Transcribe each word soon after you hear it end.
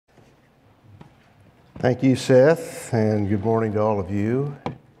Thank you, Seth, and good morning to all of you.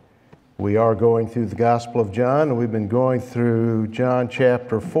 We are going through the Gospel of John, and we've been going through John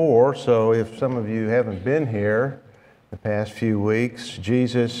chapter 4. So if some of you haven't been here the past few weeks,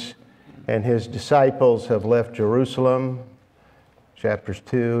 Jesus and his disciples have left Jerusalem. Chapters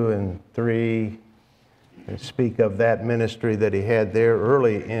 2 and 3 speak of that ministry that he had there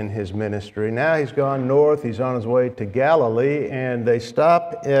early in his ministry. Now he's gone north, he's on his way to Galilee, and they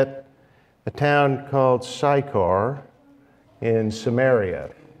stop at a town called Sychar in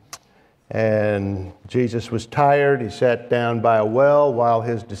Samaria. And Jesus was tired. He sat down by a well while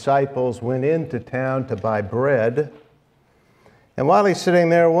his disciples went into town to buy bread. And while he's sitting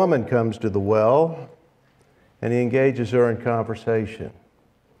there, a woman comes to the well, and he engages her in conversation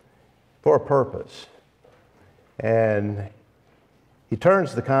for a purpose. And he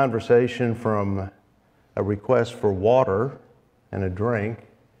turns the conversation from a request for water and a drink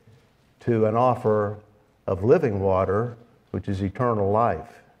to an offer of living water, which is eternal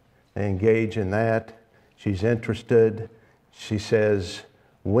life. They engage in that. She's interested. She says,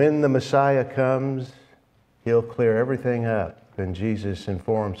 when the Messiah comes, he'll clear everything up. And Jesus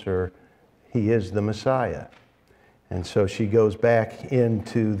informs her he is the Messiah. And so she goes back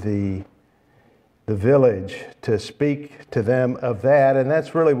into the village to speak to them of that. And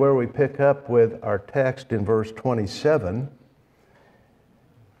that's really where we pick up with our text in verse 27.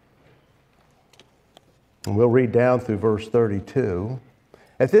 And we'll read down through verse 32.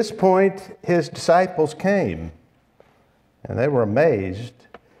 At this point, his disciples came, and they were amazed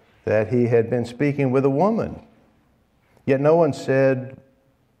that he had been speaking with a woman. Yet no one said,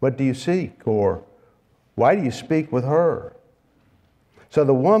 "What do you seek?" or "Why do you speak with her?" So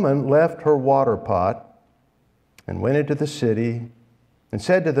the woman left her water pot and went into the city and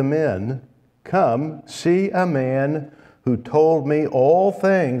said to the men, "Come, see a man who told me all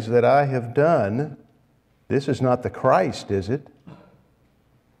things that I have done. This is not the Christ, is it?"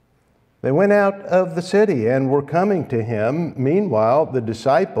 They went out of the city and were coming to him. Meanwhile, the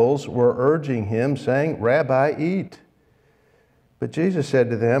disciples were urging him, saying, "Rabbi, eat." But Jesus said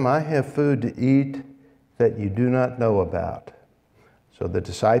to them, "I have food to eat that you do not know about." So the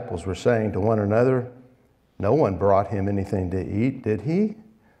disciples were saying to one another, "No one brought him anything to eat, did he?"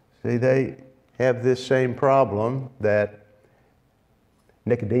 See, they have this same problem that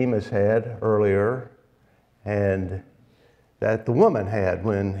Nicodemus had earlier, and that the woman had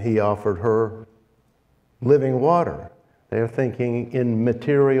when he offered her living water. They're thinking in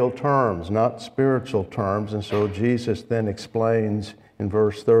material terms, not spiritual terms. And so Jesus then explains in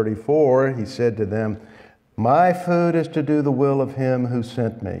verse 34, he said to them, "My food is to do the will of him who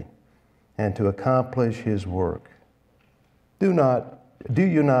sent me and to accomplish his work. Do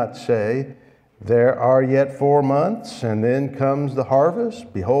you not say, 'There are yet 4 months, and then comes the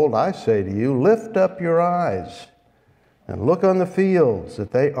harvest'? Behold, I say to you, lift up your eyes and look on the fields,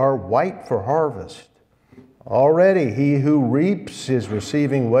 that they are white for harvest. Already he who reaps is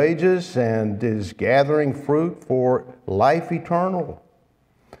receiving wages and is gathering fruit for life eternal,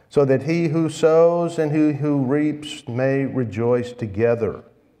 so that he who sows and he who reaps may rejoice together.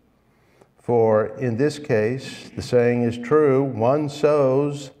 For in this case, the saying is true, one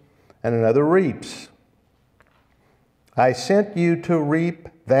sows and another reaps. I sent you to reap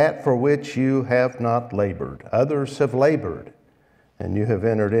that for which you have not labored. Others have labored, and you have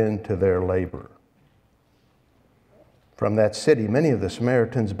entered into their labor." From that city, many of the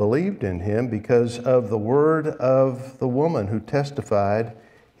Samaritans believed in him because of the word of the woman who testified,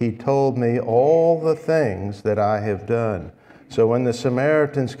 "He told me all the things that I have done." So when the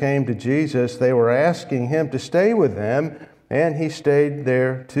Samaritans came to Jesus, they were asking him to stay with them, and he stayed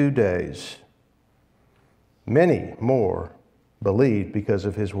there 2 days. Many more believed because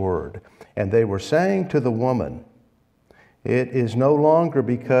of his word. And they were saying to the woman, "It is no longer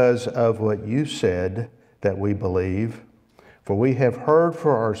because of what you said that we believe, for we have heard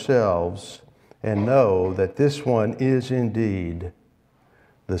for ourselves and know that this one is indeed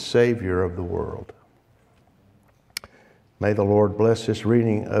the Savior of the world." May the Lord bless this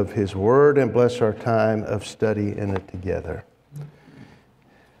reading of his word and bless our time of study in it together.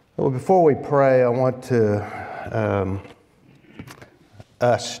 Well, before we pray, I want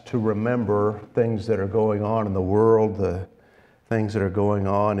us to remember things that are going on in the world, the things that are going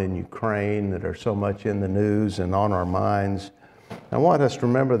on in Ukraine that are so much in the news and on our minds. I want us to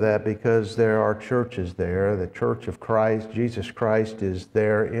remember that because there are churches there. The Church of Christ, Jesus Christ, is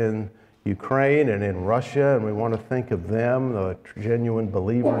there in Ukraine and in Russia, and we want to think of them, the genuine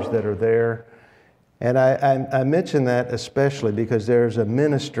believers that are there. And I mention that especially because there's a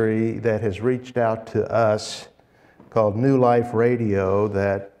ministry that has reached out to us called New Life Radio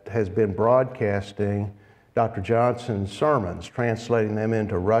that has been broadcasting Dr. Johnson's sermons, translating them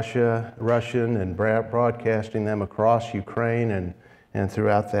into Russian, and broadcasting them across Ukraine and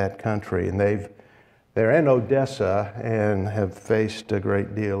throughout that country. And they're in Odessa and have faced a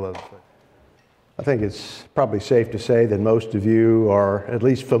great deal of... I think it's probably safe to say that most of you are at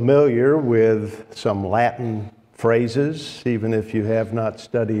least familiar with some Latin phrases, even if you have not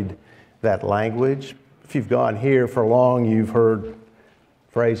studied that language. If you've gone here for long, you've heard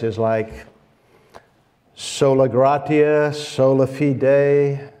phrases like sola gratia, sola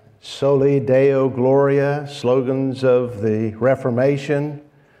fide, soli Deo gloria, slogans of the Reformation,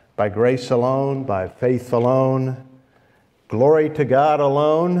 by grace alone, by faith alone, glory to God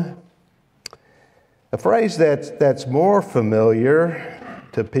alone. A phrase that's more familiar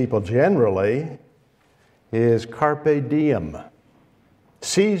to people generally is carpe diem,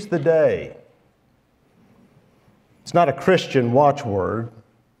 seize the day. It's not a Christian watchword.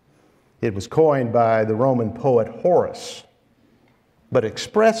 It was coined by the Roman poet Horace, but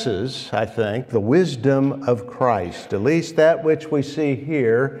expresses, I think, the wisdom of Christ, at least that which we see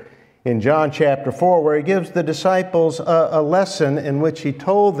here in John chapter 4, where he gives the disciples a lesson in which he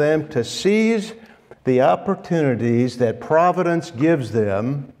told them to seize the opportunities that providence gives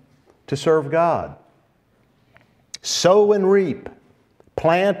them to serve God. Sow and reap,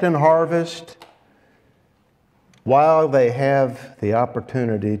 plant and harvest, while they have the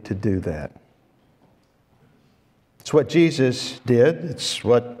opportunity to do that. It's what Jesus did. It's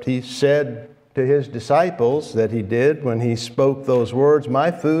what he said to his disciples that he did when he spoke those words,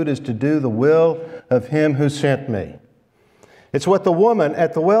 "My food is to do the will of him who sent me." It's what the woman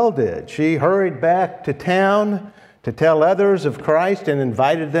at the well did. She hurried back to town to tell others of Christ and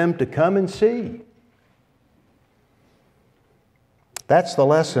invited them to come and see. That's the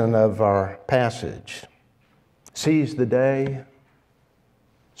lesson of our passage. Seize the day.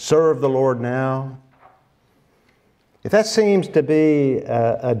 Serve the Lord now. If that seems to be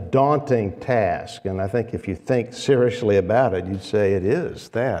a daunting task, and I think if you think seriously about it, you'd say it is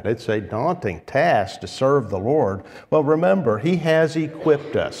that. It's a daunting task to serve the Lord. Well, remember, He has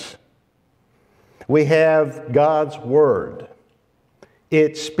equipped us. We have God's Word.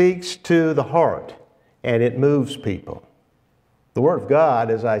 It speaks to the heart, and it moves people. The Word of God,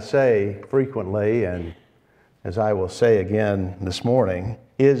 as I say frequently, and as I will say again this morning,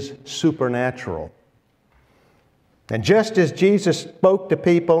 is supernatural. And just as Jesus spoke to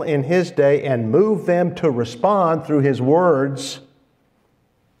people in His day and moved them to respond through His words,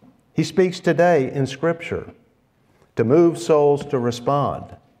 He speaks today in Scripture to move souls to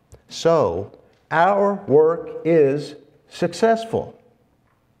respond. So, our work is successful.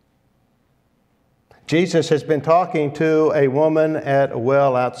 Jesus has been talking to a woman at a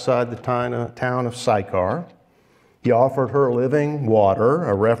well outside the town of Sychar. He offered her living water,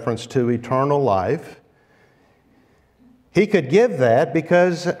 a reference to eternal life. He could give that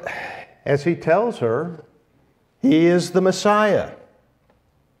because, as he tells her, he is the Messiah.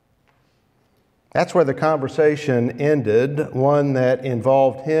 That's where the conversation ended, one that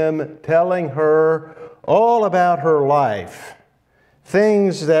involved him telling her all about her life,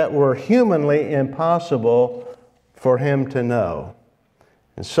 things that were humanly impossible for him to know.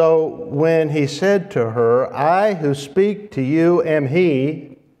 And so when he said to her, "I who speak to you am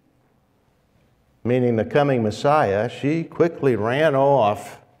he," meaning the coming Messiah, she quickly ran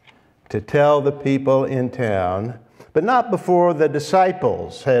off to tell the people in town, but not before the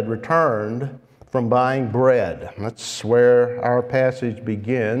disciples had returned from buying bread. That's where our passage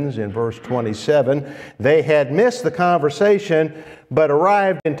begins in verse 27. They had missed the conversation, but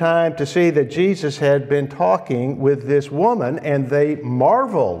arrived in time to see that Jesus had been talking with this woman, and they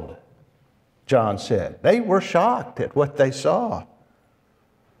marveled, John said. They were shocked at what they saw.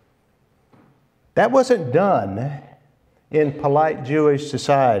 That wasn't done in polite Jewish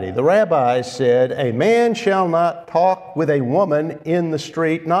society. The rabbis said, "A man shall not talk with a woman in the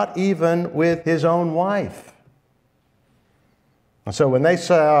street, not even with his own wife." And so when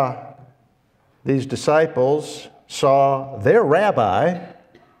these disciples saw their rabbi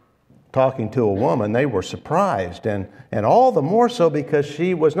talking to a woman, they were surprised, and all the more so because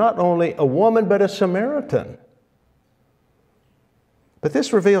she was not only a woman, but a Samaritan. But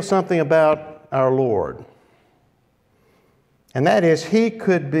this reveals something about our Lord. And that is, He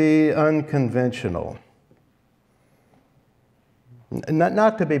could be unconventional.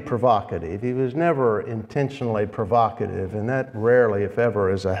 Not to be provocative. He was never intentionally provocative, and that rarely, if ever,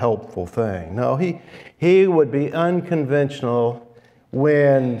 is a helpful thing. No, he would be unconventional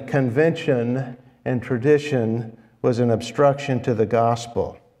when convention and tradition was an obstruction to the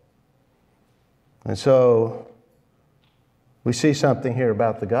gospel. And so we see something here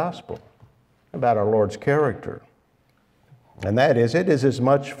about the gospel, about our Lord's character. And that is, it is as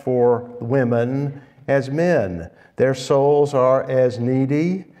much for women as men. Their souls are as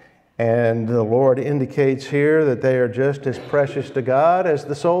needy, and the Lord indicates here that they are just as precious to God as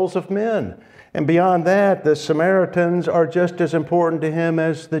the souls of men. And beyond that, the Samaritans are just as important to Him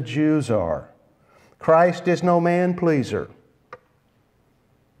as the Jews are. Christ is no man-pleaser,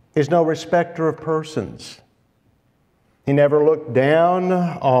 is no respecter of persons. He never looked down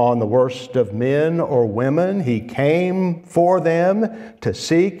on the worst of men or women. He came for them to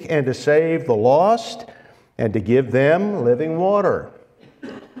seek and to save the lost and to give them living water.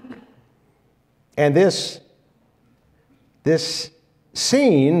 And this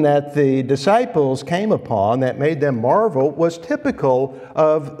scene that the disciples came upon that made them marvel was typical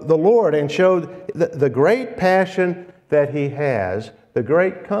of the Lord and showed the great passion that He has, the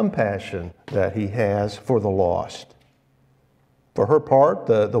great compassion that He has for the lost. For her part,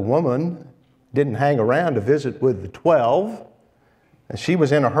 the woman didn't hang around to visit with the 12. And she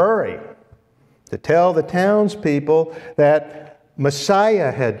was in a hurry to tell the townspeople that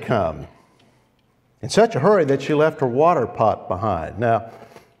Messiah had come. In such a hurry that she left her water pot behind. Now,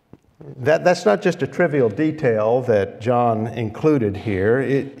 that's not just a trivial detail that John included here.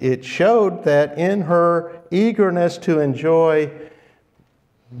 It showed that in her eagerness to enjoy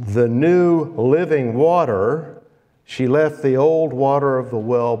the new living water, she left the old water of the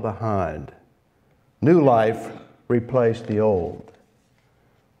well behind. New life replaced the old.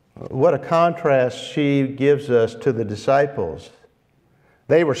 What a contrast she gives us to the disciples.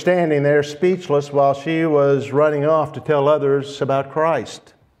 They were standing there speechless while she was running off to tell others about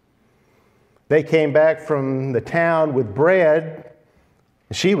Christ. They came back from the town with bread.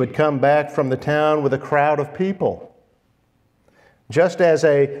 She would come back from the town with a crowd of people. Just as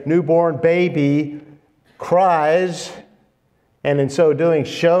a newborn baby cries, and in so doing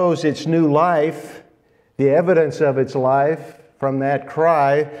shows its new life, the evidence of its life from that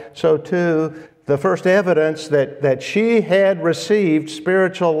cry, so too the first evidence that she had received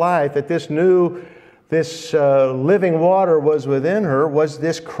spiritual life, that this living water was within her, was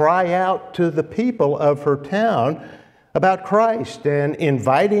this cry out to the people of her town about Christ and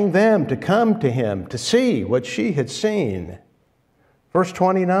inviting them to come to Him to see what she had seen. Verse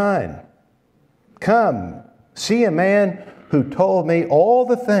 29, "Come, see a man who told me all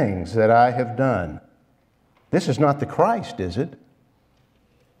the things that I have done." This is not the Christ, is it?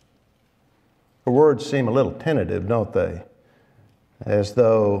 Her words seem a little tentative, don't they? As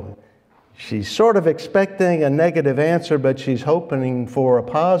though she's sort of expecting a negative answer, but she's hoping for a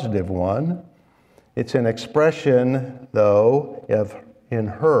positive one. It's an expression, though, in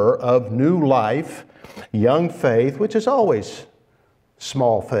her of new life, young faith, which is always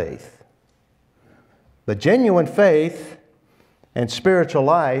small faith. The genuine faith and spiritual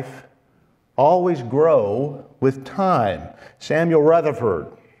life always grow with time. Samuel Rutherford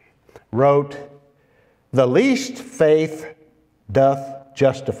wrote, "The least faith doth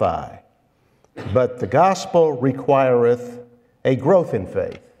justify, but the gospel requireth a growth in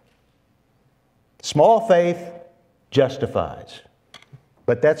faith." Small faith justifies,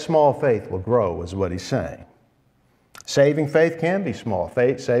 but that small faith will grow, is what he's saying. Saving faith can be small.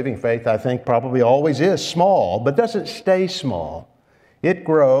 Saving faith, I think, probably always is small, but doesn't stay small. It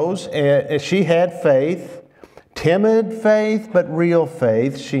grows. She had faith, timid faith, but real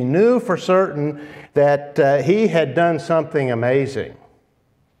faith. She knew for certain that He had done something amazing.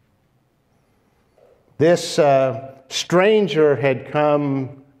 This stranger had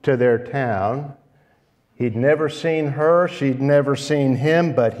come to their town. He'd never seen her, she'd never seen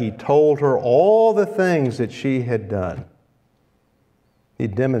him, but He told her all the things that she had done. He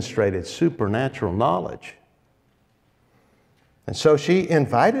demonstrated supernatural knowledge. And so she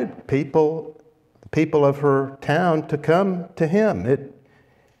invited the people of her town to come to Him.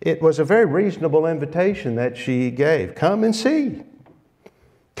 It was a very reasonable invitation that she gave. Come and see.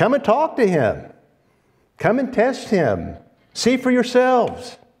 Come and talk to Him. Come and test Him. See for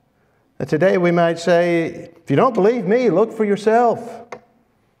yourselves. And today we might say, if you don't believe me, look for yourself.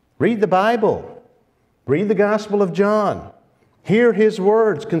 Read the Bible. Read the Gospel of John. Hear His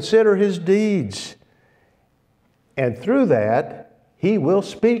words. Consider His deeds. And through that, He will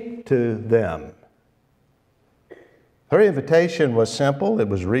speak to them. Her invitation was simple. It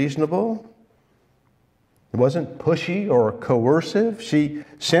was reasonable. It wasn't pushy or coercive. She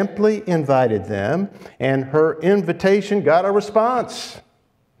simply invited them, and her invitation got a response.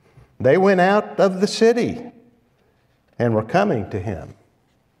 They went out of the city and were coming to Him.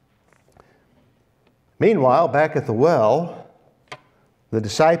 Meanwhile, back at the well, the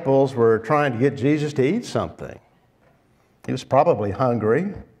disciples were trying to get Jesus to eat something. He was probably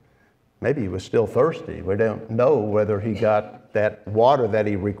hungry. Maybe he was still thirsty. We don't know whether he got that water that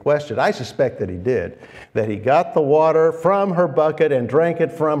he requested. I suspect that he did. That he got the water from her bucket and drank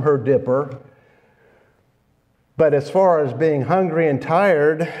it from her dipper. But as far as being hungry and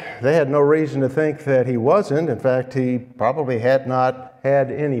tired, they had no reason to think that he wasn't. In fact, he probably had not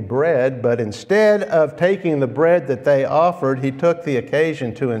had any bread, but instead of taking the bread that they offered, he took the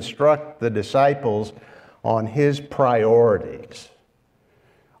occasion to instruct the disciples on his priorities,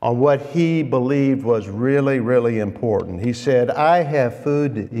 on what he believed was really, really important. He said, I have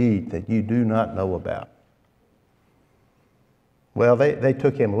food to eat that you do not know about. Well, they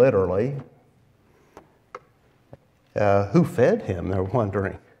took him literally. Who fed him, they're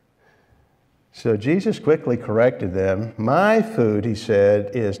wondering. So Jesus quickly corrected them. My food, he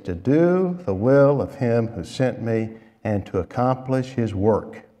said, is to do the will of him who sent me and to accomplish his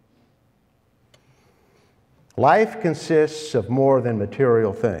work. Life consists of more than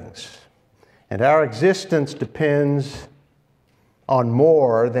material things, and our existence depends on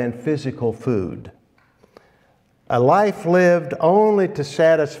more than physical food. A life lived only to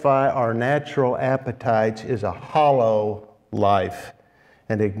satisfy our natural appetites is a hollow life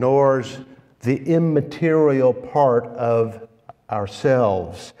and ignores the immaterial part of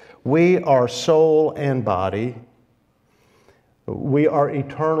ourselves. We are soul and body. We are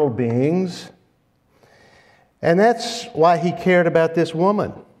eternal beings. And that's why he cared about this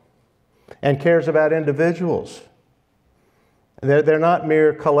woman and cares about individuals. They're not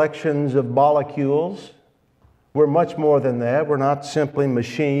mere collections of molecules. We're much more than that. We're not simply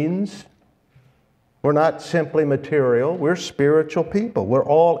machines. We're not simply material. We're spiritual people. We're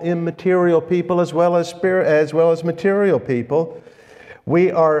all immaterial people as well as material people. We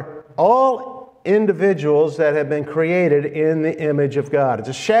are all individuals that have been created in the image of God. It's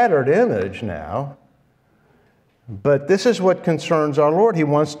a shattered image now. But this is what concerns our Lord. He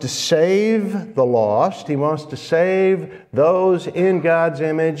wants to save the lost. He wants to save those in God's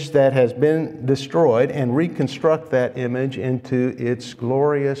image that has been destroyed and reconstruct that image into its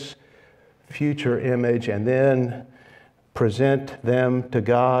glorious future image and then present them to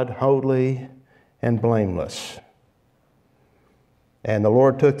God holy and blameless. And the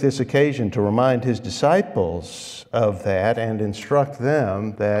Lord took this occasion to remind his disciples of that and instruct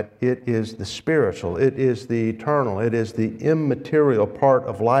them that it is the spiritual, it is the eternal, it is the immaterial part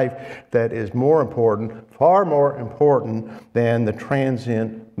of life that is more important, far more important than the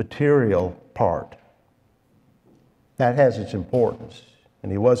transient material part. That has its importance.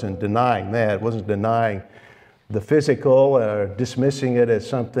 And he wasn't denying that, wasn't denying the physical or dismissing it as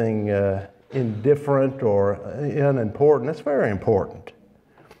something indifferent or unimportant. It's very important.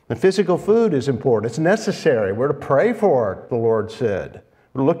 And physical food is important. It's necessary. We're to pray for it, the Lord said.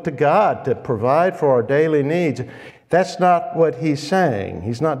 We look to God to provide for our daily needs. That's not what he's saying.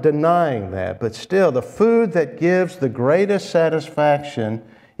 He's not denying that. But still, the food that gives the greatest satisfaction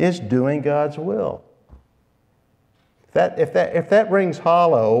is doing God's will. If that rings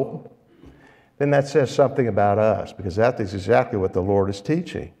hollow, then that says something about us, because that is exactly what the Lord is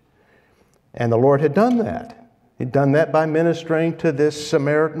teaching. And the Lord had done that. He'd done that by ministering to this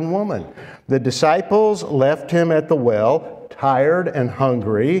Samaritan woman. The disciples left him at the well, tired and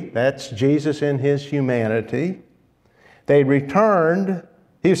hungry. That's Jesus in his humanity. They returned.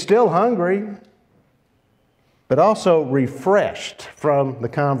 He was still hungry, but also refreshed from the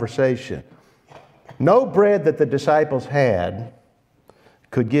conversation. No bread that the disciples had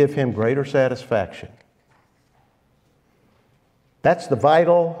could give him greater satisfaction. That's the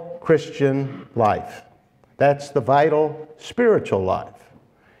vital Christian life. That's the vital spiritual life.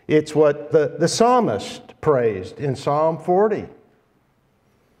 It's what the psalmist praised in Psalm 40.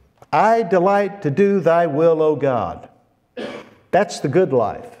 I delight to do thy will, O God. That's the good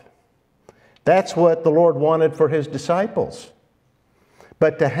life. That's what the Lord wanted for his disciples.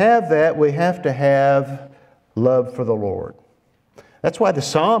 But to have that, we have to have love for the Lord. That's why the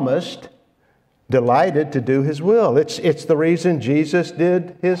psalmist delighted to do his will. It's the reason Jesus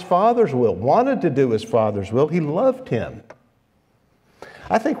did his Father's will, wanted to do his Father's will. He loved him.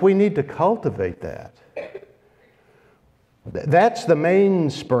 I think we need to cultivate that. That's the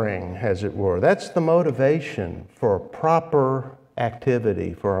mainspring, as it were. That's the motivation for proper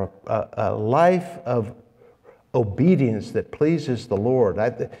activity, for a life of obedience that pleases the Lord.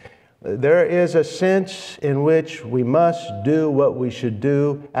 There is a sense in which we must do what we should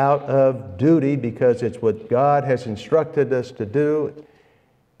do out of duty because it's what God has instructed us to do.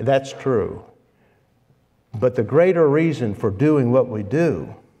 That's true. But the greater reason for doing what we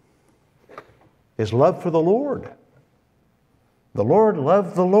do is love for the Lord. The Lord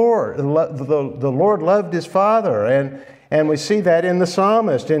loved the Lord. The Lord loved his Father. And we see that in the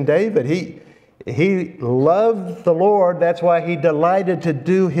psalmist, in David. He loved the Lord. That's why he delighted to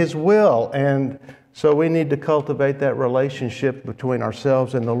do his will. And so we need to cultivate that relationship between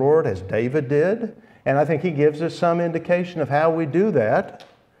ourselves and the Lord as David did. And I think he gives us some indication of how we do that.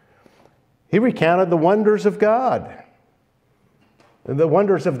 He recounted the wonders of God. The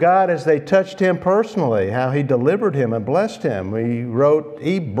wonders of God as they touched him personally, how he delivered him and blessed him. He wrote,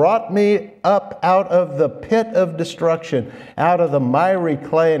 "He brought me up out of the pit of destruction, out of the miry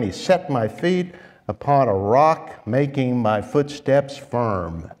clay, and he set my feet upon a rock, making my footsteps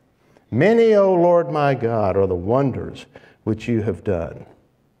firm. Many, O Lord my God, are the wonders which you have done."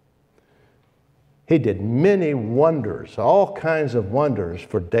 He did many wonders, all kinds of wonders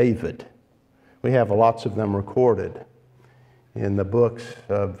for David. We have lots of them recorded in the books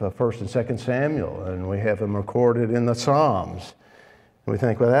of 1st and 2nd Samuel, and we have them recorded in the Psalms. And we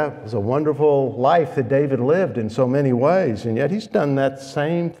think, well, that was a wonderful life that David lived in so many ways, and yet he's done that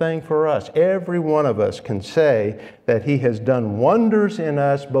same thing for us. Every one of us can say that he has done wonders in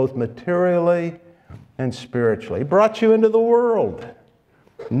us, both materially and spiritually. He brought you into the world,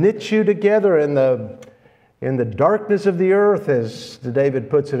 knit you together in the darkness of the earth, as David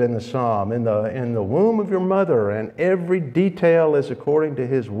puts it in the Psalm, in the womb of your mother, and every detail is according to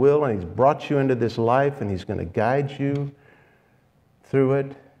his will, and he's brought you into this life, and he's going to guide you through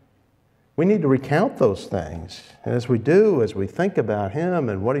it. We need to recount those things. And as we do, as we think about him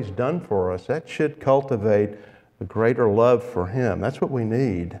and what he's done for us, that should cultivate a greater love for him. That's what we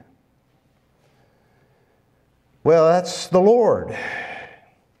need. Well, that's the Lord.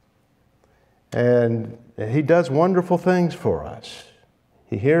 And he does wonderful things for us.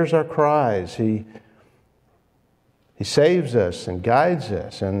 He hears our cries. He saves us and guides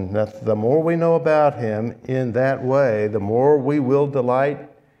us. And the more we know about him in that way, the more we will delight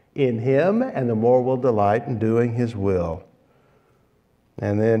in him, and the more we'll delight in doing his will.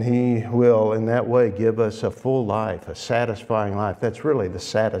 And then he will, in that way, give us a full life, a satisfying life. That's really the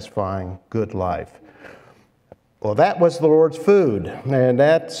satisfying, good life. Well, that was the Lord's food, and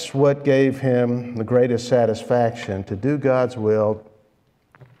that's what gave him the greatest satisfaction, to do God's will.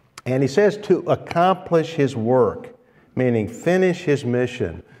 And he says to accomplish his work, meaning finish his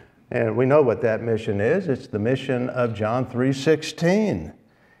mission. And we know what that mission is. It's the mission of John 3:16.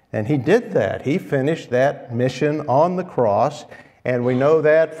 And he did that. He finished that mission on the cross. And we know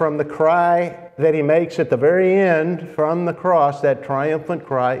that from the cry that he makes at the very end from the cross, that triumphant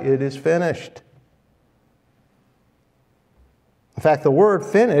cry, "It is finished." In fact, the word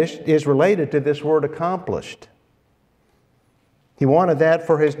finished is related to this word accomplished. He wanted that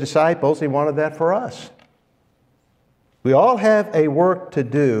for his disciples. He wanted that for us. We all have a work to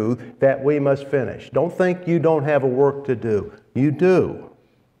do that we must finish. Don't think you don't have a work to do. You do.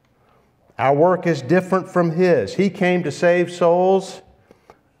 Our work is different from his. He came to save souls.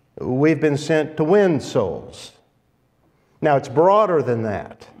 We've been sent to win souls. Now, it's broader than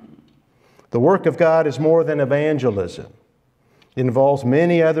that. The work of God is more than evangelism. It involves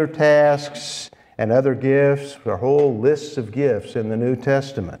many other tasks and other gifts, or whole lists of gifts in the New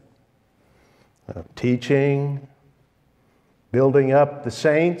Testament. Teaching, building up the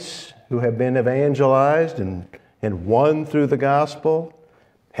saints who have been evangelized and won through the gospel,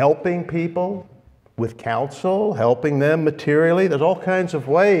 helping people with counsel, helping them materially. There's all kinds of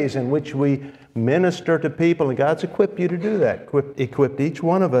ways in which we minister to people, and God's equipped you to do that, equipped each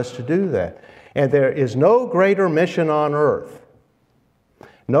one of us to do that. And there is no greater mission on earth,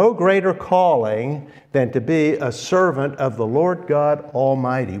 no greater calling than to be a servant of the Lord God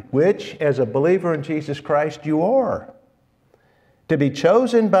Almighty, which, as a believer in Jesus Christ, you are. To be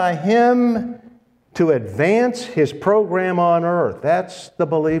chosen by him to advance his program on earth. That's the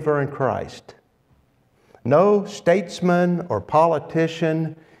believer in Christ. No statesman or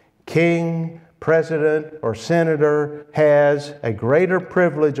politician, king, president, or senator has a greater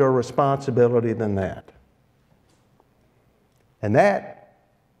privilege or responsibility than that. And that,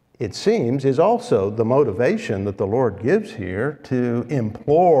 it seems, is also the motivation that the Lord gives here to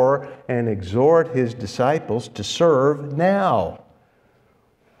implore and exhort his disciples to serve now.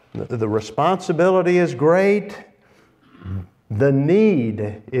 The responsibility is great. The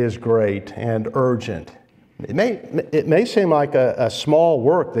need is great and urgent. It may seem like a small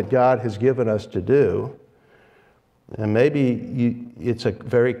work that God has given us to do. And maybe it's a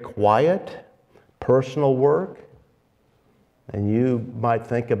very quiet, personal work. And you might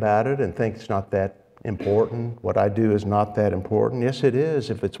think about it and think it's not that important. What I do is not that important. Yes, it is.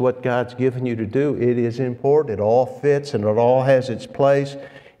 If it's what God's given you to do, it is important. It all fits and it all has its place.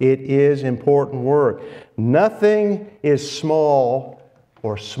 It is important work. Nothing is small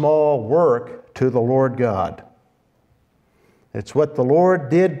or small work to the Lord God. It's what the Lord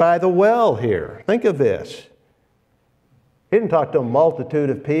did by the well here. Think of this. He didn't talk to a multitude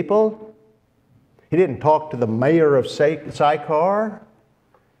of people. He didn't talk to the mayor of Sychar.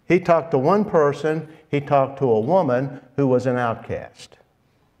 He talked to one person. He talked to a woman who was an outcast.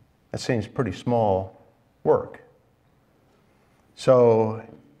 That seems pretty small work. So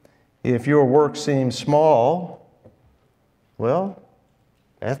if your work seems small, well,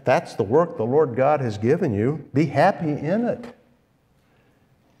 that's the work the Lord God has given you. Be happy in it.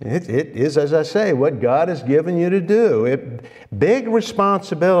 It is, as I say, what God has given you to do. Big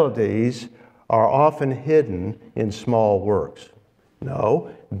responsibilities are often hidden in small works. No,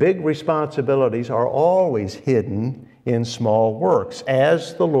 big responsibilities are always hidden in small works,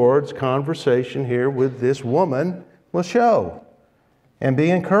 as the Lord's conversation here with this woman will show. And be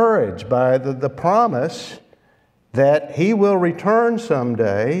encouraged by the promise that He will return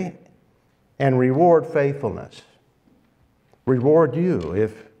someday and reward faithfulness. Reward you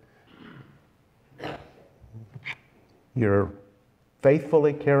if you're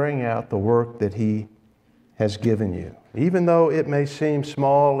faithfully carrying out the work that He has given you. Even though it may seem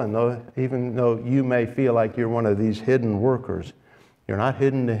small and even though you may feel like you're one of these hidden workers, you're not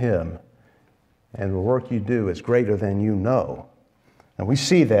hidden to Him. And the work you do is greater than you know. And we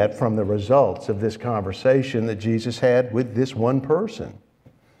see that from the results of this conversation that Jesus had with this one person.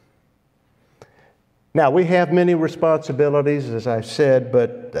 Now, we have many responsibilities, as I've said,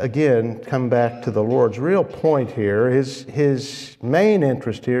 but again, come back to the Lord's real point here. His main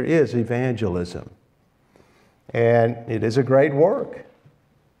interest here is evangelism. And it is a great work.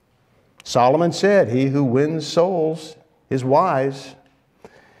 Solomon said, "He who wins souls is wise."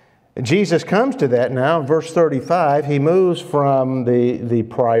 And Jesus comes to that now in verse 35. He moves from the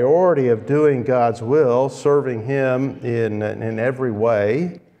priority of doing God's will, serving Him in every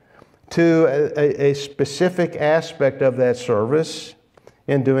way, to a specific aspect of that service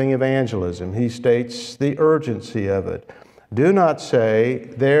in doing evangelism. He states the urgency of it. Do not say,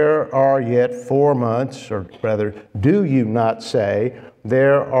 there are yet 4 months, or rather, do you not say,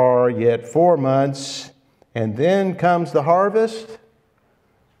 there are yet 4 months, and then comes the harvest?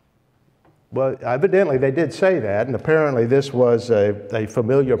 Well, evidently they did say that, and apparently this was a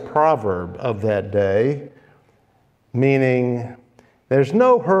familiar proverb of that day, meaning there's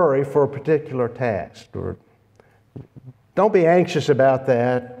no hurry for a particular task, or don't be anxious about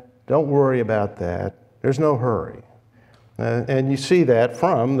that, don't worry about that, there's no hurry. And you see that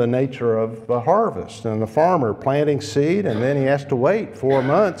from the nature of the harvest and the farmer planting seed, and then he has to wait 4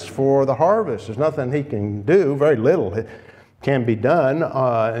 months for the harvest. There's nothing he can do, very little can be done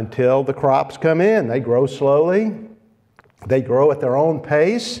until the crops come in. They grow slowly, they grow at their own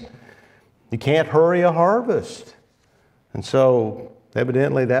pace. You can't hurry a harvest. And so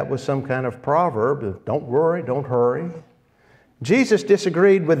evidently that was some kind of proverb of don't worry, don't hurry. Jesus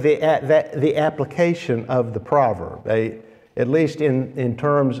disagreed with the application of the proverb, at least in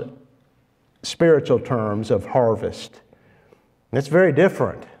terms, spiritual terms of harvest. And it's very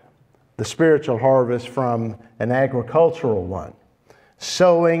different, the spiritual harvest from an agricultural one.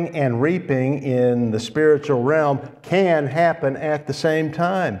 Sowing and reaping in the spiritual realm can happen at the same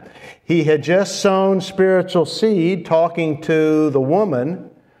time. He had just sown spiritual seed talking to the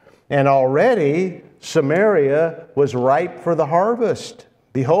woman, and already Samaria was ripe for the harvest.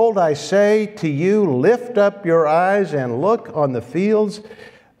 Behold, I say to you, lift up your eyes and look on the fields,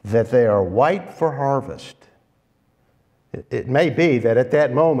 that they are white for harvest. It may be that at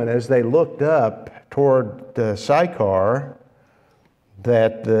that moment, as they looked up toward Sychar,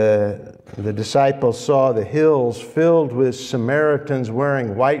 that the disciples saw the hills filled with Samaritans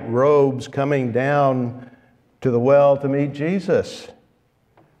wearing white robes coming down to the well to meet Jesus.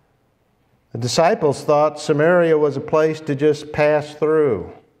 The disciples thought Samaria was a place to just pass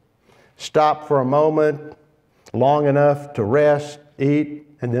through, stop for a moment, long enough to rest, eat,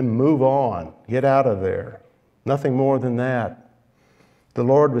 and then move on, get out of there. Nothing more than that. The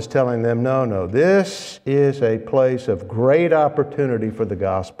Lord was telling them, no, this is a place of great opportunity for the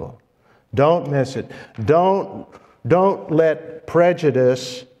gospel. Don't miss it. Don't let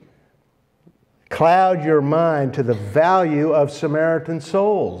prejudice cloud your mind to the value of Samaritan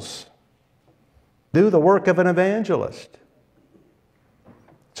souls. Do the work of an evangelist.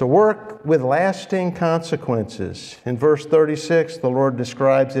 It's a work with lasting consequences. In verse 36, the Lord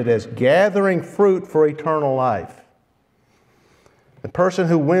describes it as gathering fruit for eternal life. The person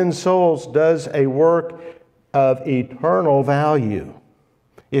who wins souls does a work of eternal value.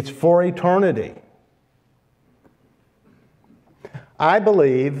 It's for eternity. I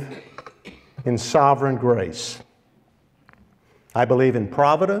believe in sovereign grace. I believe in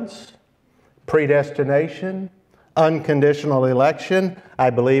providence, predestination, unconditional election. I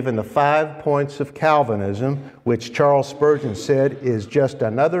believe in the 5 points of Calvinism, which Charles Spurgeon said is just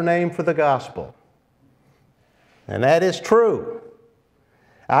another name for the gospel. And that is true.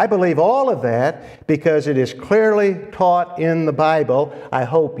 I believe all of that because it is clearly taught in the Bible. I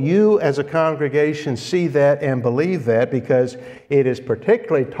hope you as a congregation see that and believe that, because it is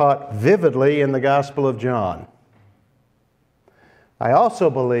particularly taught vividly in the Gospel of John. I also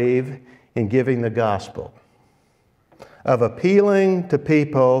believe in giving the gospel, of appealing to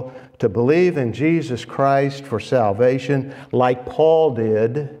people to believe in Jesus Christ for salvation, like Paul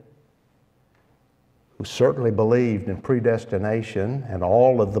did, who certainly believed in predestination and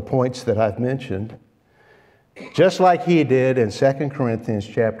all of the points that I've mentioned, just like he did in 2 Corinthians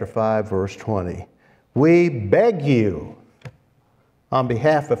chapter 5, verse 20. We beg you, on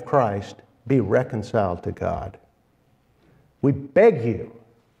behalf of Christ, be reconciled to God. We beg you.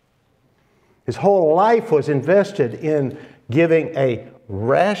 His whole life was invested in giving a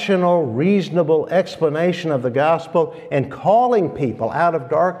rational, reasonable explanation of the gospel and calling people out of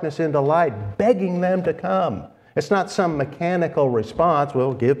darkness into light, begging them to come. It's not some mechanical response,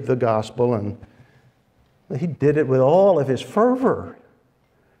 we'll give the gospel, and he did it with all of his fervor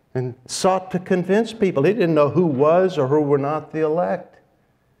and sought to convince people. He didn't know who was or who were not the elect.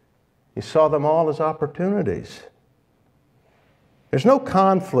 He saw them all as opportunities. There's no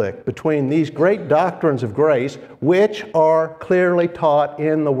conflict between these great doctrines of grace, which are clearly taught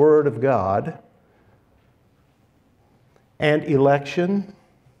in the Word of God, and election,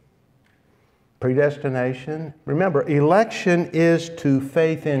 predestination. Remember, election is to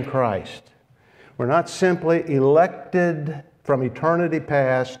faith in Christ. We're not simply elected from eternity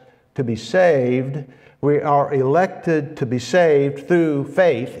past to be saved. We are elected to be saved through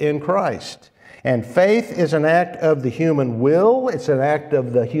faith in Christ. And faith is an act of the human will. It's an act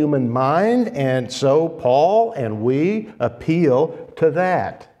of the human mind. And so Paul and we appeal to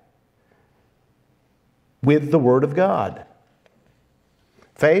that with the Word of God.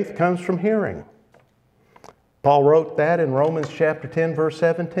 Faith comes from hearing. Paul wrote that in Romans chapter 10, verse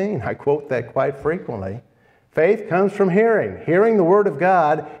 17. I quote that quite frequently. Faith comes from hearing. Hearing the Word of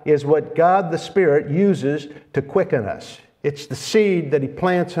God is what God the Spirit uses to quicken us. It's the seed that He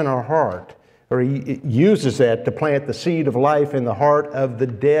plants in our heart. Or He uses that to plant the seed of life in the heart of the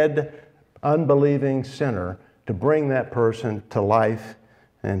dead, unbelieving sinner to bring that person to life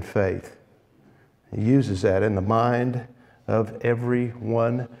and faith. He uses that in the mind of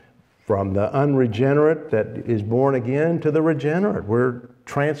everyone, from the unregenerate that is born again to the regenerate. We're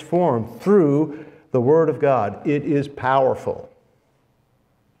transformed through the Word of God. It is powerful.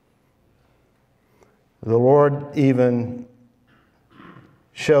 The Lord even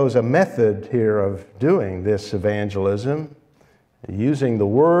shows a method here of doing this evangelism, using the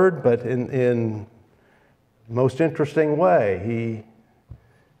Word, but in most interesting way. He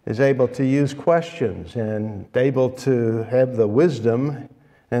is able to use questions and able to have the wisdom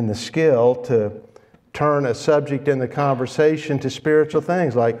and the skill to turn a subject in the conversation to spiritual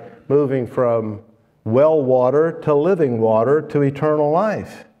things, like moving from well water to living water to eternal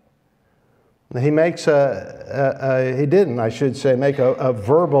life. He makes make a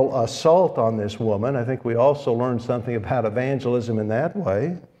verbal assault on this woman. I think we also learned something about evangelism in that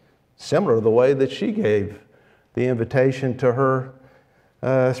way, similar to the way that she gave the invitation to her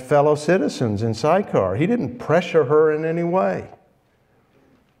fellow citizens in Sychar. He didn't pressure her in any way.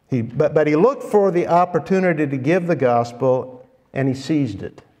 But he looked for the opportunity to give the gospel, and he seized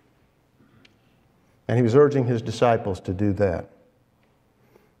it. And he was urging his disciples to do that.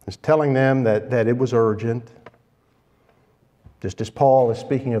 He's telling them that it was urgent, just as Paul is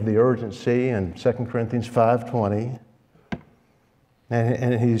speaking of the urgency in 2 Corinthians 5:20.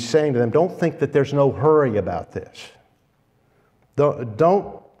 And he's saying to them, don't think that there's no hurry about this.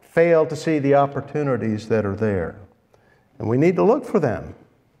 Don't fail to see the opportunities that are there. And we need to look for them.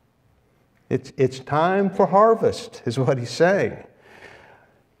 It's time for harvest, is what he's saying.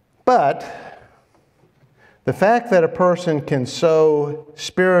 But the fact that a person can sow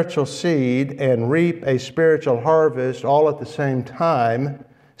spiritual seed and reap a spiritual harvest all at the same time,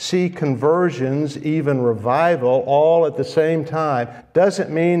 see conversions, even revival, all at the same time, doesn't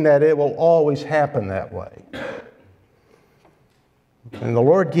mean that it will always happen that way. And the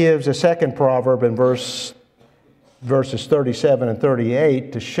Lord gives a second proverb in verses 37 and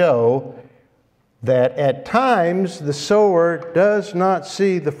 38 to show that at times the sower does not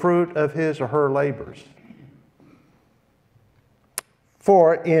see the fruit of his or her labors.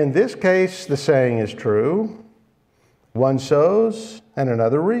 For in this case, the saying is true, one sows and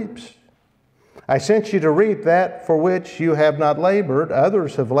another reaps. I sent you to reap that for which you have not labored.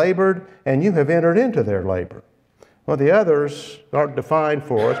 Others have labored, and you have entered into their labor. Well, the others aren't defined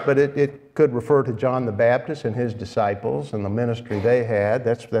for us, but it could refer to John the Baptist and his disciples and the ministry they had.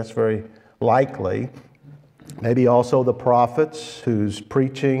 That's very likely. Maybe also the prophets whose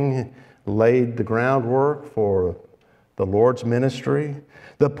preaching laid the groundwork for the Lord's ministry.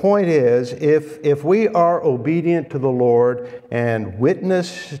 The point is, if we are obedient to the Lord and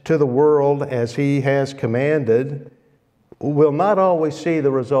witness to the world as He has commanded, we'll not always see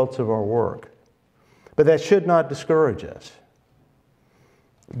the results of our work. But that should not discourage us.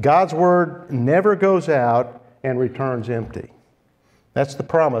 God's Word never goes out and returns empty. That's the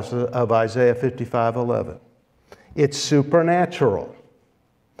promise of Isaiah 55:11. It's supernatural.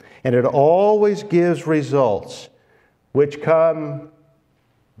 And it always gives results which come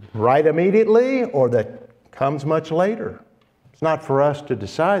right immediately or that comes much later. It's not for us to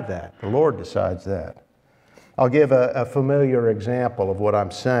decide that. The Lord decides that. I'll give a familiar example of what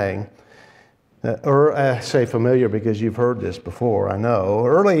I'm saying. I say familiar because you've heard this before, I know.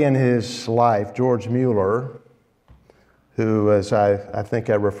 Early in his life, George Mueller, who, as I think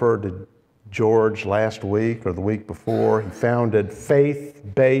I referred to George last week or the week before, he founded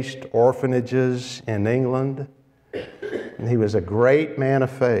faith-based orphanages in England. And he was a great man of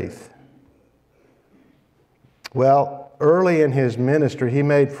faith. Well, early in his ministry, he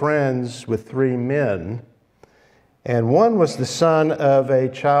made friends with 3 men. And one was the son of a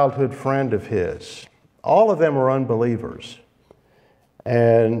childhood friend of his. All of them were unbelievers.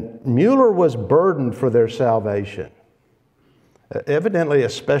 And Mueller was burdened for their salvation. Evidently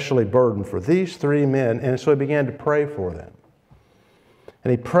especially burdened for these 3 men. And so he began to pray for them. And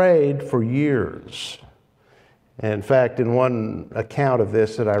he prayed for years. In fact, in one account of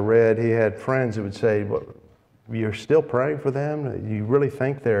this that I read, he had friends that would say, well, you're still praying for them? You really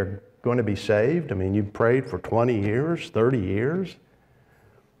think they're going to be saved? I mean, you prayed for 20 years, 30 years?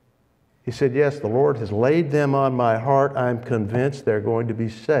 He said, yes, the Lord has laid them on my heart. I'm convinced they're going to be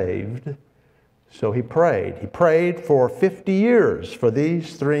saved. So he prayed. He prayed for 50 years for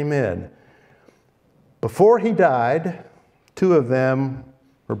these 3 men. Before he died, 2 of them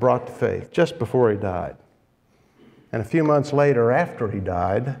were brought to faith, just before he died. And a few months later, after he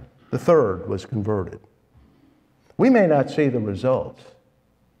died, the 3rd was converted. We may not see the results.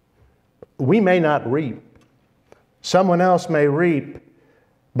 We may not reap. Someone else may reap,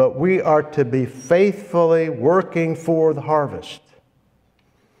 but we are to be faithfully working for the harvest.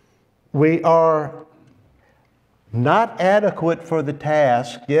 We are not adequate for the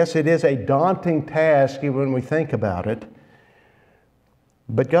task. Yes, it is a daunting task when we think about it.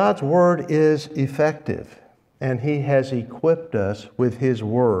 But God's Word is effective, and He has equipped us with His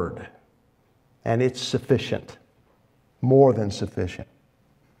Word. And it's sufficient, more than sufficient.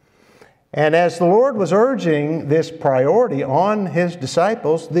 And as the Lord was urging this priority on His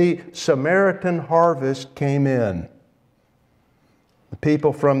disciples, the Samaritan harvest came in. The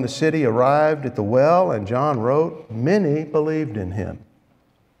people from the city arrived at the well, and John wrote, many believed in Him.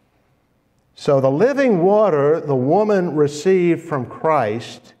 So the living water the woman received from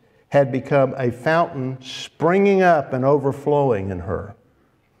Christ had become a fountain springing up and overflowing in her.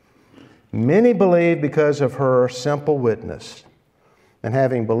 Many believed because of her simple witness. And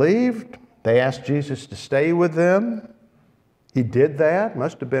having believed, they asked Jesus to stay with them. He did that.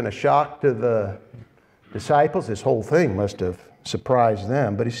 Must have been a shock to the disciples. This whole thing must have surprised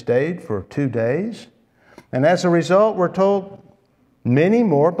them. But He stayed for 2 days. And as a result, we're told many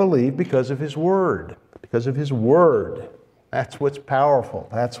more believed because of His Word. Because of His Word. That's what's powerful.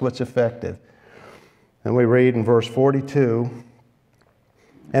 That's what's effective. And we read in verse 42,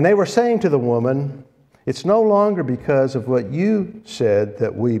 and they were saying to the woman, it's no longer because of what you said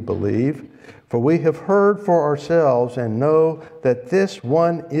that we believe, for we have heard for ourselves and know that this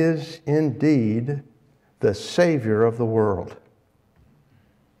one is indeed the Savior of the world.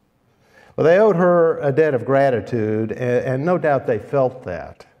 Well, they owed her a debt of gratitude, and no doubt they felt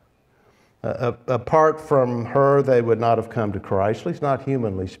that. Apart from her, they would not have come to Christ, at least not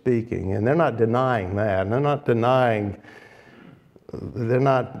humanly speaking. And they're not denying that. And they're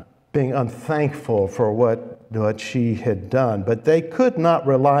not being unthankful for what she had done. But they could not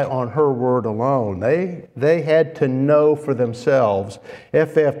rely on her word alone. They had to know for themselves.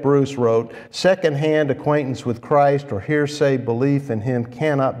 F.F. Bruce wrote, second-hand acquaintance with Christ or hearsay belief in Him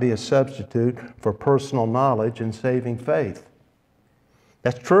cannot be a substitute for personal knowledge and saving faith.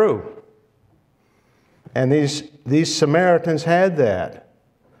 That's true. And these Samaritans had that.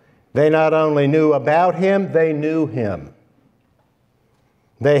 They not only knew about Him, they knew Him.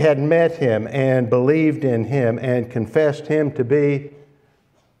 They had met Him and believed in Him and confessed Him to be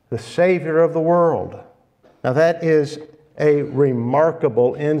the Savior of the world. Now that is a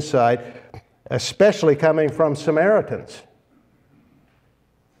remarkable insight. especially coming from Samaritans.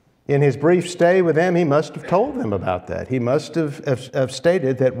 In his brief stay with them, he must have told them about that. He must have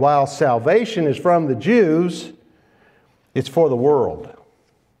stated that while salvation is from the Jews, it's for the world.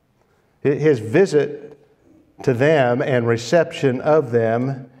 His visit to them and reception of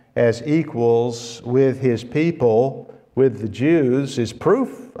them as equals with his people, with the Jews, is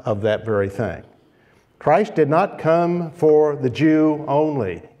proof of that very thing. Christ did not come for the Jew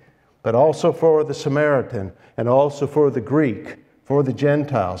only, but also for the Samaritan, and also for the Greek, for the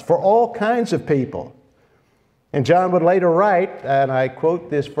Gentiles, for all kinds of people. And John would later write, and I quote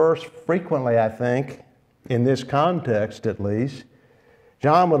this verse frequently, I think, in this context at least,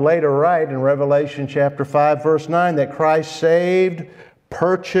 John would later write in Revelation chapter 5, verse 9, that Christ saved,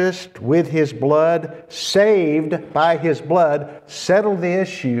 purchased with His blood, saved by His blood, settled the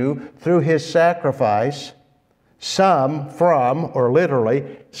issue through His sacrifice, some from, or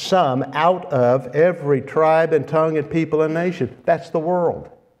literally, some out of every tribe and tongue and people and nation. That's the world.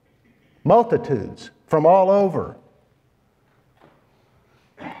 Multitudes from all over.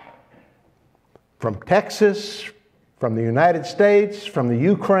 From Texas, from the United States, from the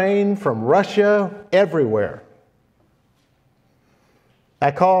Ukraine, from Russia, everywhere.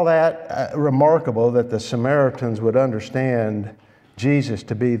 I call that remarkable that the Samaritans would understand Jesus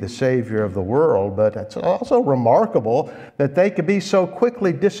to be the Savior of the world, but it's also remarkable that they could be so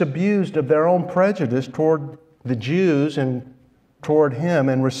quickly disabused of their own prejudice toward the Jews and toward Him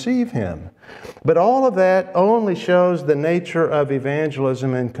and receive Him. But all of that only shows the nature of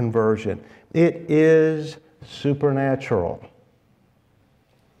evangelism and conversion. It is supernatural.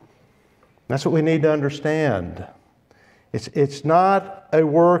 That's what we need to understand. It's not a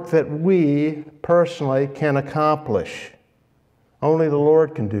work that we personally can accomplish. Only the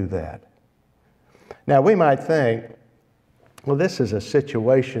Lord can do that. Now, we might think, well, this is a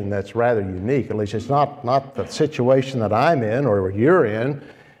situation that's rather unique. At least it's not the situation that I'm in or you're in.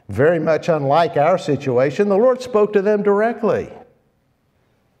 Very much unlike our situation. The Lord spoke to them directly.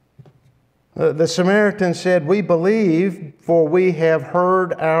 The Samaritan said, "We believe, for we have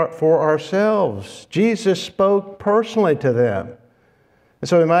heard for ourselves." Jesus spoke personally to them. And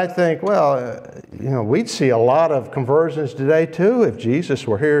so we might think, well, we'd see a lot of conversions today too if Jesus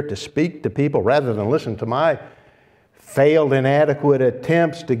were here to speak to people rather than listen to my failed, inadequate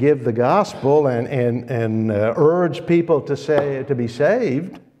attempts to give the gospel and urge people to be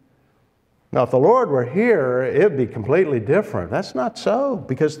saved. Now, if the Lord were here, it would be completely different. That's not so,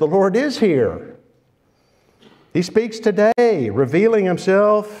 because the Lord is here. He speaks today, revealing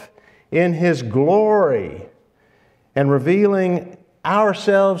Himself in His glory and revealing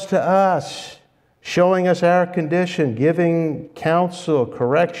ourselves to us, showing us our condition, giving counsel,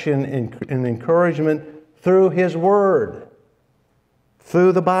 correction, and encouragement through His Word,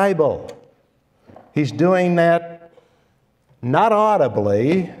 through the Bible. He's doing that not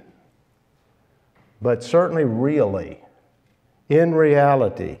audibly, but certainly really, in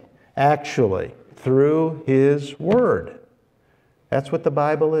reality, actually, through His Word. That's what the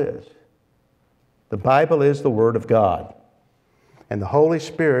Bible is. The Bible is the Word of God. And the Holy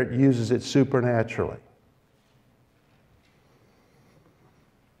Spirit uses it supernaturally.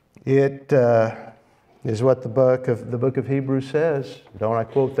 It is what the book of Hebrews says. Don't I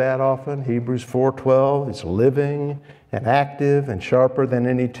quote that often? Hebrews 4:12. It's living and active and sharper than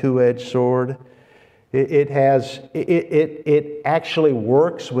any two-edged sword. It actually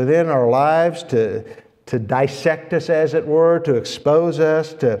works within our lives to dissect us, as it were, to expose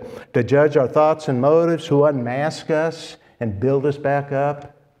us, to judge our thoughts and motives, to unmask us and build us back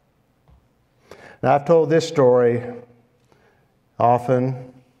up. Now, I've told this story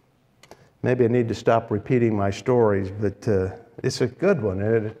often. Maybe I need to stop repeating my stories, but it's a good one,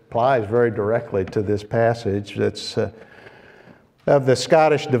 and it applies very directly to this passage. That's of the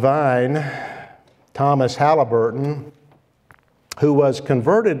Scottish divine Thomas Halliburton, who was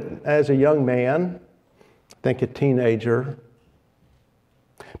converted as a young man, I think a teenager.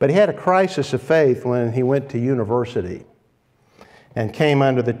 But he had a crisis of faith when he went to university and came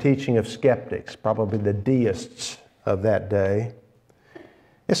under the teaching of skeptics, probably the deists of that day.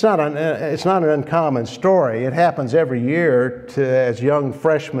 It's not an uncommon story. It happens every year as young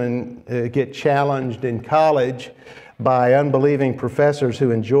freshmen get challenged in college by unbelieving professors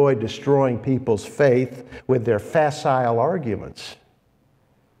who enjoy destroying people's faith with their facile arguments.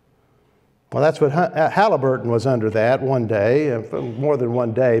 Well, that's what Halliburton was under that one day, more than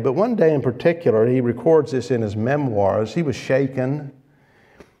one day, but one day in particular. He records this in his memoirs. He was shaken.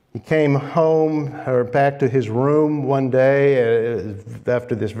 He came home or back to his room one day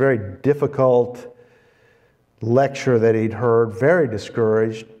after this very difficult lecture that he'd heard, very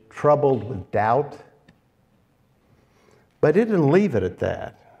discouraged, troubled with doubt. But he didn't leave it at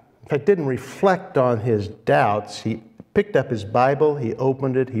that. In fact, didn't reflect on his doubts. He picked up his Bible, he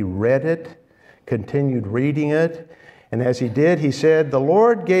opened it, he read it, continued reading it. And as he did, he said, the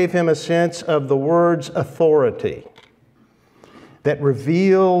Lord gave him a sense of the word's authority that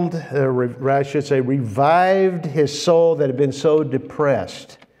revealed, I should say, revived his soul that had been so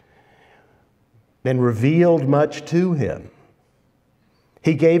depressed, and revealed much to him.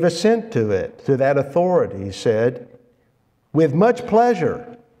 He gave assent to it, to that authority, he said, with much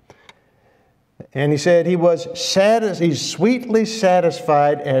pleasure. And he said he's sweetly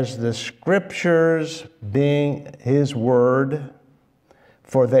satisfied as the Scriptures being his word,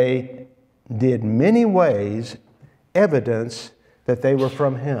 for they did many ways evidence that they were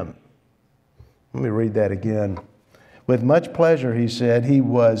from him. Let me read that again. With much pleasure, he said, he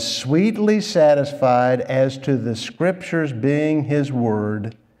was sweetly satisfied as to the Scriptures being his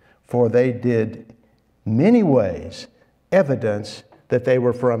word, for they did many ways evidence that they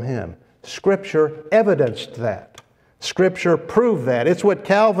were from him. Scripture evidenced that. Scripture proved that. It's what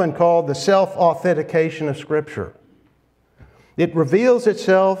Calvin called the self-authentication of Scripture. It reveals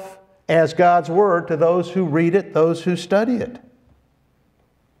itself as God's Word to those who read it, those who study it.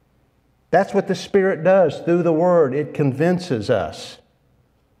 That's what the Spirit does through the Word. It convinces us.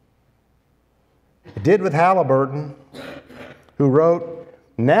 It did with Halliburton, who wrote,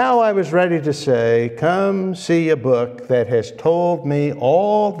 now I was ready to say, come see a book that has told me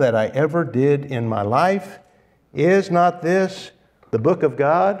all that I ever did in my life. Is not this the book of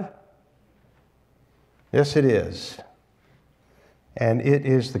God? Yes, it is. And it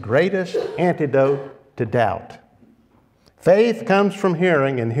is the greatest antidote to doubt. Faith comes from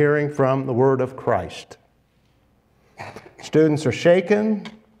hearing, and hearing from the word of Christ. Students are shaken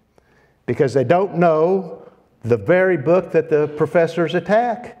because they don't know the very book that the professors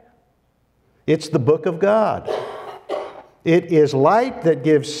attack. It's the book of God. It is light that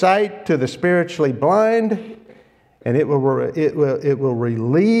gives sight to the spiritually blind, and it will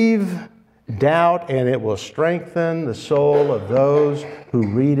relieve doubt, and it will strengthen the soul of those who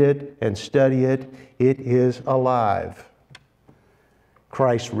read it and study it. It is alive.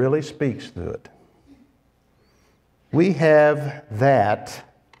 Christ really speaks through it. We have that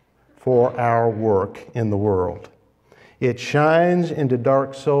for our work in the world. It shines into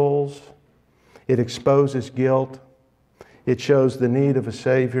dark souls. It exposes guilt. It shows the need of a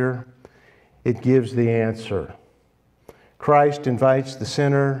Savior. It gives the answer. Christ invites the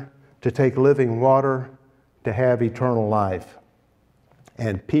sinner to take living water to have eternal life.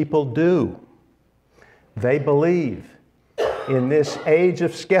 And people do. They believe. In this age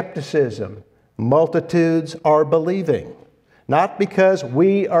of skepticism, multitudes are believing. Not because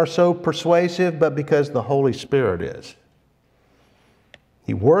we are so persuasive, but because the Holy Spirit is.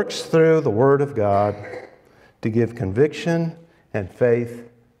 He works through the Word of God to give conviction and faith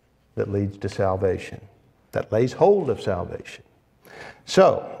that leads to salvation, that lays hold of salvation.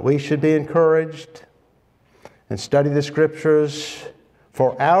 So, we should be encouraged and study the Scriptures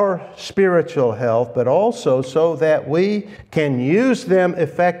for our spiritual health, but also so that we can use them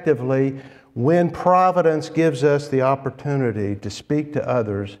effectively when providence gives us the opportunity to speak to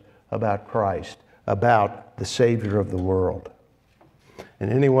others about Christ, about the Savior of the world.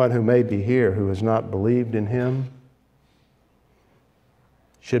 And anyone who may be here who has not believed in Him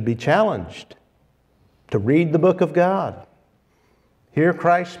should be challenged to read the book of God. Hear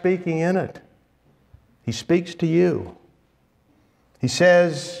Christ speaking in it. He speaks to you. He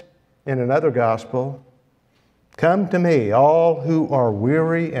says in another gospel, come to me, all who are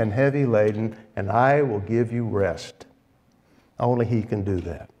weary and heavy laden, and I will give you rest. Only He can do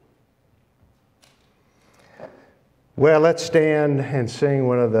that. Well, let's stand and sing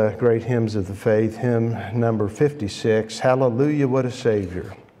one of the great hymns of the faith, hymn number 56, Hallelujah, What a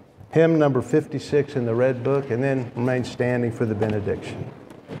Savior. Hymn number 56 in the red book, and then remain standing for the benediction.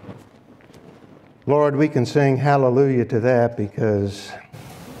 Lord, we can sing hallelujah to that because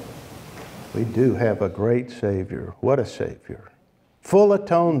we do have a great Savior. What a Savior. Full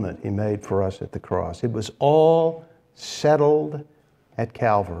atonement He made for us at the cross. It was all settled at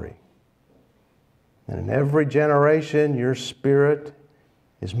Calvary. And in every generation, your Spirit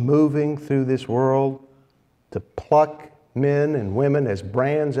is moving through this world to pluck men and women as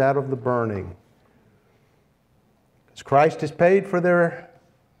brands out of the burning. Because Christ has paid for their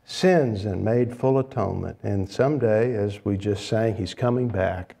sins and made full atonement. And someday, as we just sang, He's coming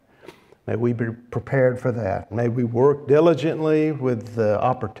back. May we be prepared for that. May we work diligently with the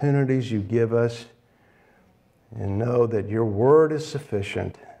opportunities you give us and know that your word is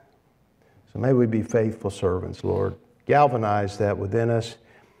sufficient. So may we be faithful servants, Lord. Galvanize that within us.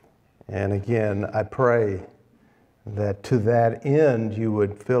 And again, I pray that to that end you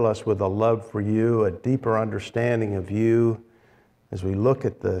would fill us with a love for you, a deeper understanding of you, as we look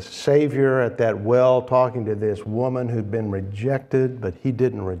at the Savior at that well talking to this woman who'd been rejected, but he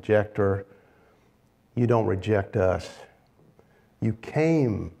didn't reject her. You don't reject us. You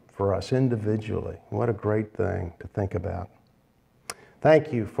came for us individually. What a great thing to think about.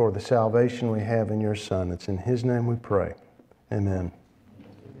 Thank you for the salvation we have in your Son. It's in his name we pray. Amen.